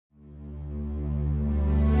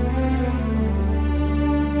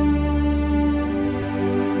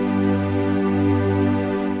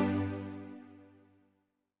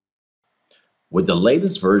With the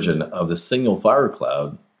latest version of the SignalFire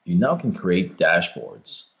Cloud, you now can create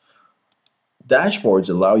dashboards. Dashboards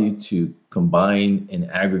allow you to combine and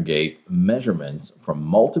aggregate measurements from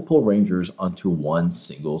multiple rangers onto one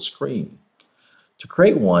single screen. To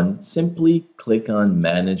create one, simply click on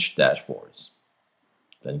Manage Dashboards.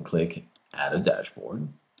 Then click Add a Dashboard.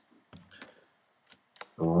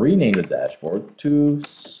 Rename the dashboard to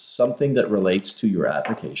something that relates to your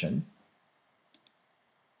application.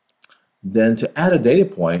 Then to add a data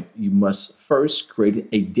point, you must first create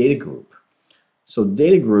a data group. So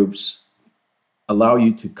data groups allow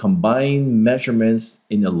you to combine measurements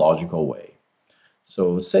in a logical way.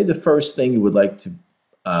 So say the first thing you would like to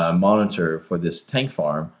monitor for this tank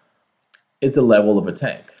farm is the level of a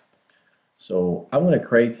tank. So I'm going to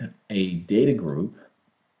create a data group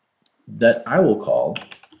that I will call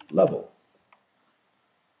level.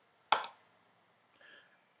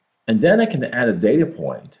 And then I can add a data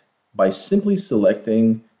point by simply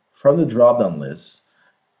selecting from the drop-down list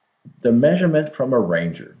the measurement from a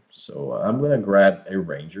ranger. So I'm going to grab a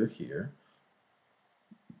ranger here.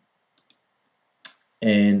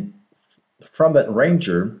 And from that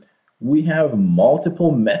ranger, we have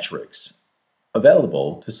multiple metrics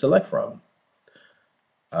available to select from.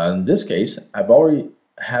 In this case, I've already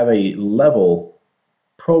have a level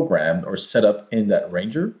programmed or set up in that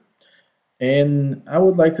ranger. And I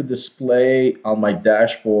would like to display on my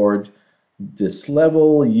dashboard this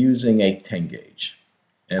level using a 10 gauge.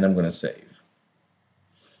 And I'm going to save.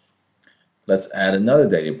 Let's add another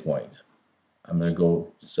data point. I'm going to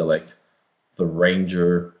go select the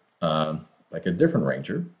ranger, like a different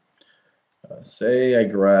ranger. Say I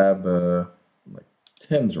grab like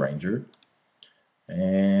Tim's ranger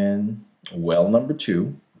and well number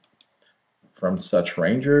 2 from such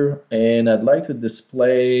ranger, and I'd like to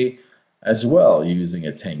display as well using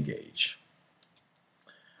a 10 gauge.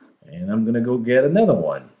 And I'm going to go get another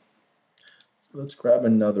one. So let's grab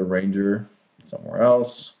another ranger somewhere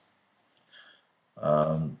else.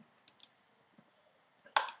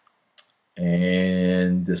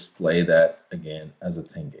 And display that again as a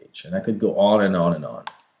 10 gauge. And I could go on and on and on.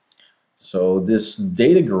 So this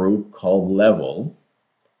data group called level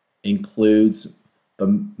includes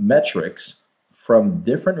the metrics from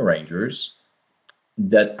different rangers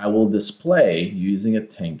that I will display using a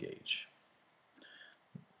 10 gauge.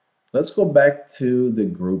 Let's go back to the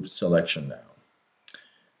group selection now.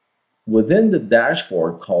 Within the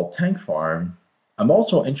dashboard called Tank Farm, I'm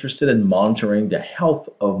also interested in monitoring the health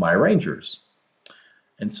of my rangers.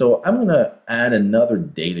 And so I'm going to add another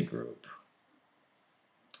data group.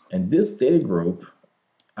 And this data group,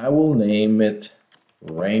 I will name it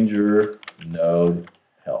Ranger Node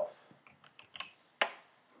Health.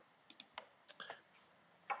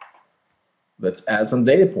 Let's add some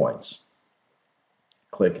data points.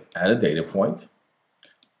 Click Add a Data Point.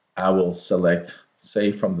 I will select,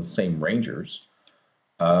 say, from the same rangers.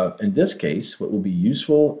 In this case, what will be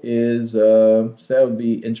useful is, say I would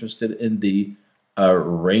be interested in the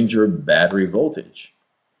ranger battery voltage.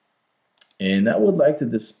 And I would like to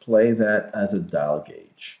display that as a dial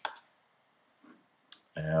gauge.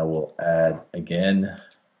 And I will add again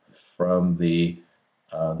from the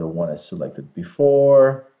one I selected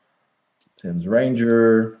before, Tim's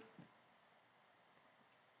ranger,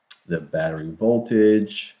 the battery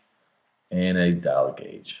voltage, and a dial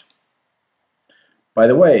gauge. By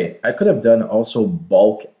the way, I could have done also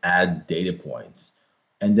bulk add data points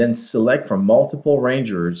and then select from multiple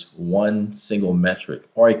rangers one single metric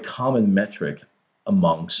or a common metric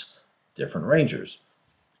amongst different rangers.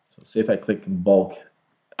 So say if I click bulk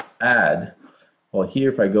add, well here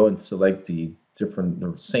if I go and select the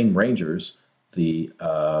same rangers, the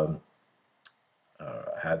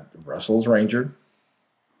had Russell's ranger,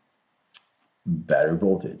 battery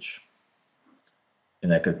voltage,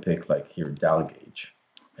 and I could pick like here dial gauge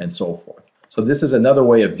and so forth. So this is another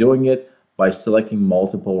way of doing it by selecting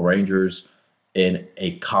multiple rangers in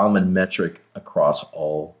a common metric across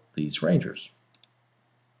all these rangers.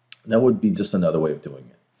 That would be just another way of doing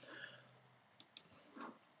it.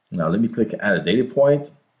 Now let me click add a data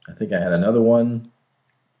point. I think I had another one,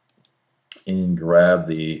 and grab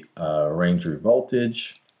the ranger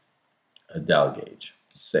voltage, a dial gauge,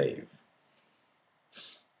 save.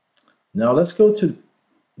 Now let's go to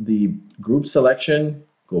the group selection,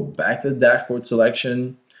 go back to the dashboard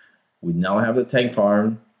selection. We now have the tank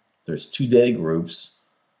farm. There's 2 data groups,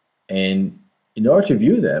 and in order to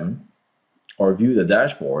view them or view the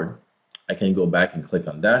dashboard, I can go back and click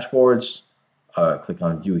on dashboards, click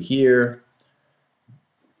on view here.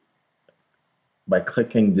 By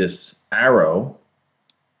clicking this arrow,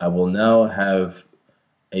 I will now have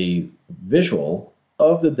a visual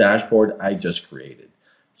of the dashboard I just created.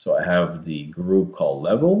 So I have the group called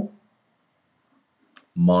level,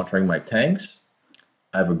 monitoring my tanks.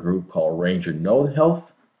 I have a group called Ranger Node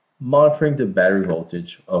Health, monitoring the battery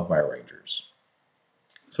voltage of my Rangers.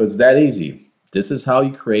 So it's that easy. This is how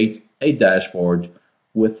you create a dashboard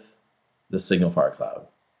with the SignalFire Cloud.